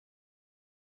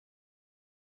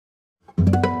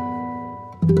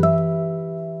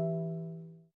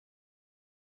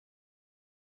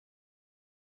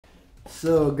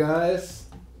So guys,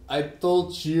 I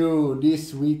told you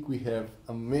this week we have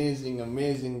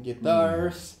amazing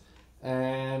guitars,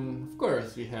 and of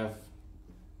course we have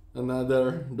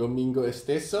another Domingo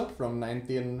Esteso from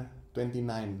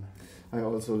 1929. I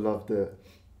also love the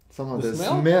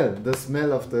The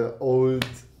smell of the old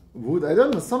wood. I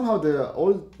don't know, somehow the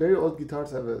very old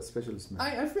guitars have a special smell.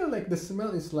 I feel like the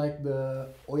smell is like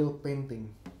the oil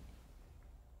painting.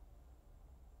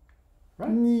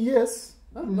 Right? Yes.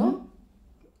 No?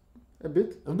 A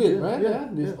bit. A bit, right? Yeah,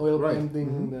 this oil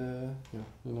painting,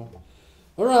 you know.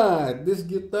 Alright, this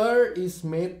guitar is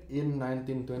made in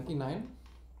 1929.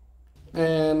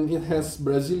 And it has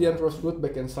Brazilian rosewood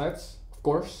back and sides, of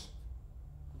course.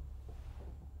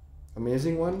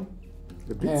 Amazing one.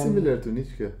 A bit similar to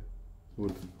Nitschke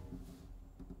wood.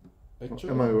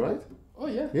 Actually. Am I right? Oh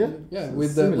yeah. Yeah. Yeah,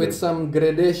 So with some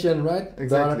gradation, right?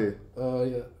 Exactly.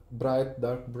 Dark, bright,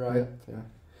 dark, bright. Yeah.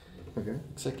 Okay.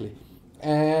 Exactly.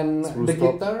 And the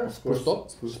guitar, spruce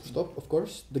top, of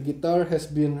course. The guitar has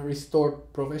been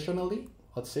restored professionally,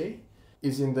 I'd say.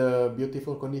 Is in the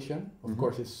beautiful condition. Of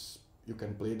course, you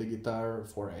can play the guitar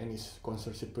for any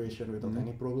concert situation without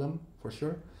any problem, for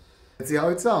sure. Let's see how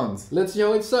it sounds. Let's see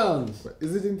how it sounds.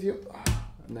 Is it into you?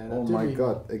 No, Oh my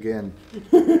god, again.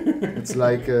 It's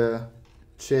like a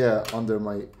chair under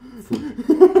my foot.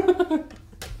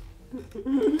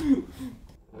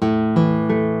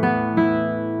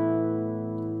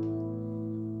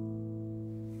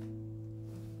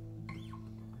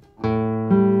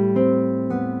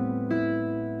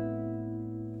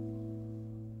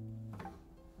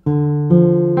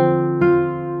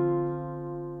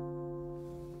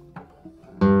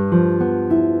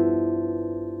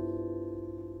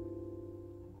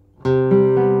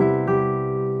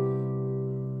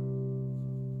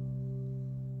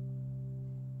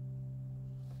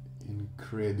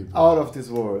 Incredible. Out of this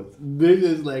world. This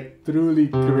is like truly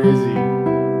crazy.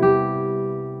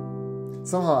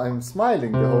 Somehow I'm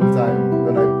smiling the whole time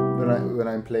when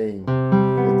I'm playing.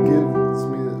 It gives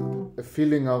me a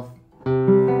feeling of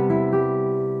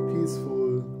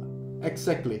peaceful.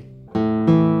 Exactly.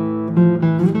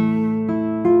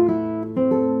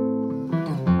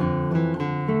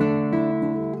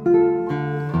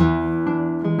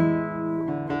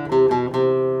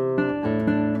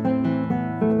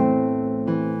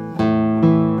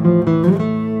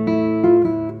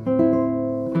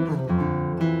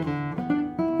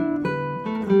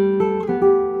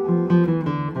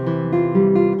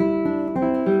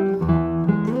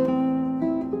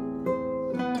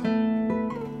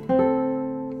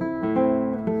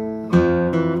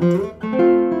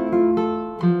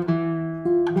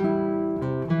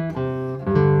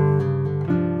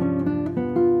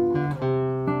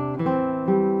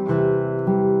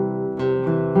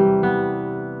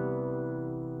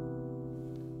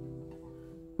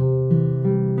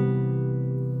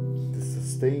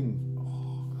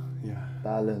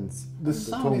 Balance. The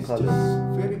sound is just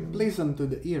very pleasant to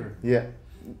the ear. Yeah.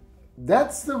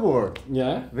 That's the word.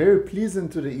 Yeah. Very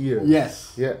pleasant to the ear.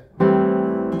 Yes. Yeah.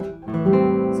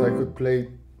 So I could play.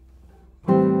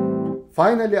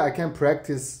 Finally, I can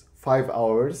practice 5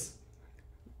 hours.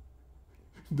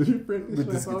 Do you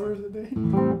practice 5 hours a day?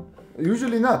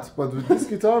 Usually not, but with this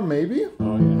guitar, maybe.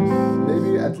 Oh yes.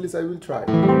 Maybe at least I will try.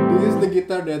 This is the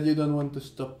guitar that you don't want to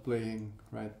stop playing,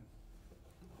 right?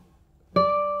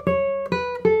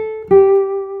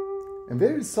 And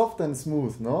very soft and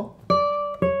smooth, no?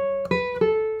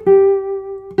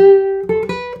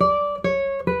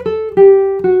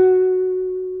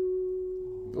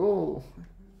 Oh.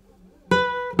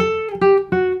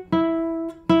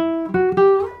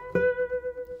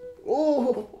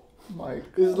 Oh my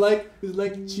God. It's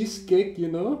like cheesecake, you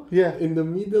know? Yeah. In the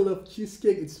middle of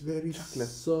cheesecake, it's very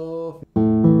soft.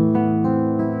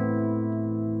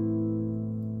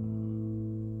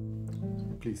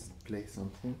 Please play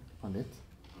something on it.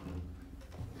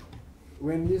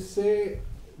 When you say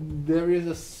there is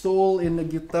a soul in the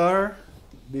guitar,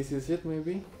 this is it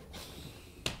maybe?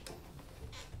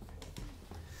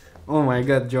 Oh my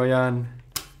god, Johann.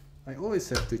 I always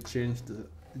have to change the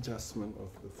adjustment of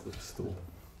the footstool.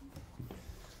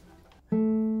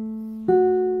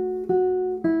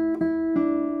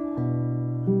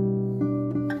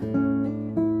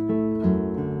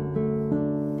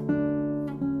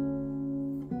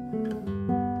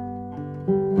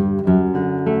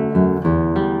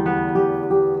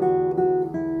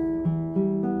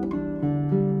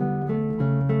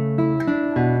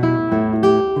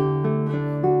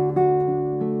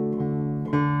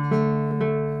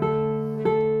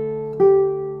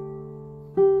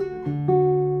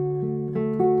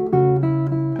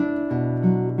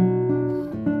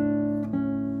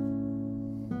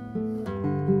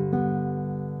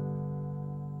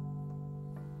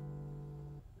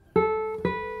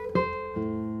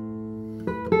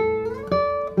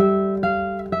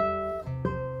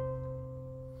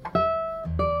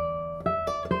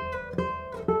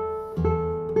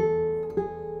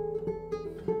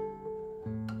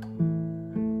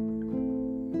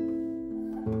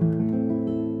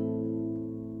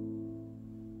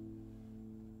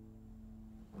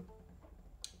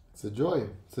 a joy.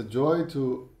 It's a joy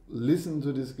to listen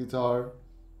to this guitar,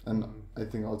 and I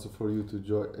think also for you to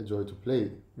a joy to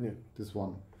play this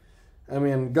one. I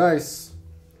mean, guys,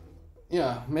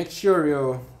 yeah, make sure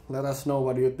you let us know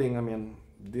what you think. I mean,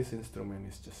 this instrument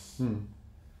is just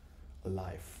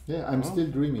alive. Yeah, I'm still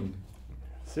dreaming.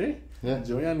 See? Yeah.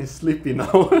 Johann is sleepy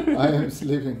now. I am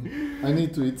sleeping. I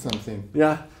need to eat something.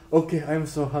 Yeah. Okay, I'm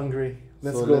so hungry.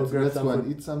 Let's go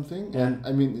and eat something. Yeah. And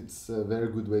I mean, it's a very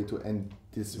good way to end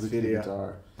this video.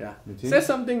 Guitar meeting. Say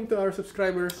something to our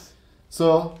subscribers.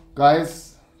 So,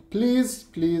 guys, please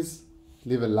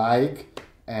leave a like.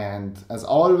 And as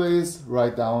always,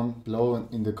 write down below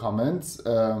in the comments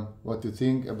what you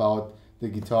think about the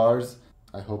guitars.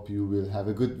 I hope you will have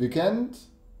a good weekend.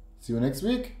 See you next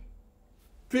week.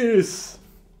 Peace.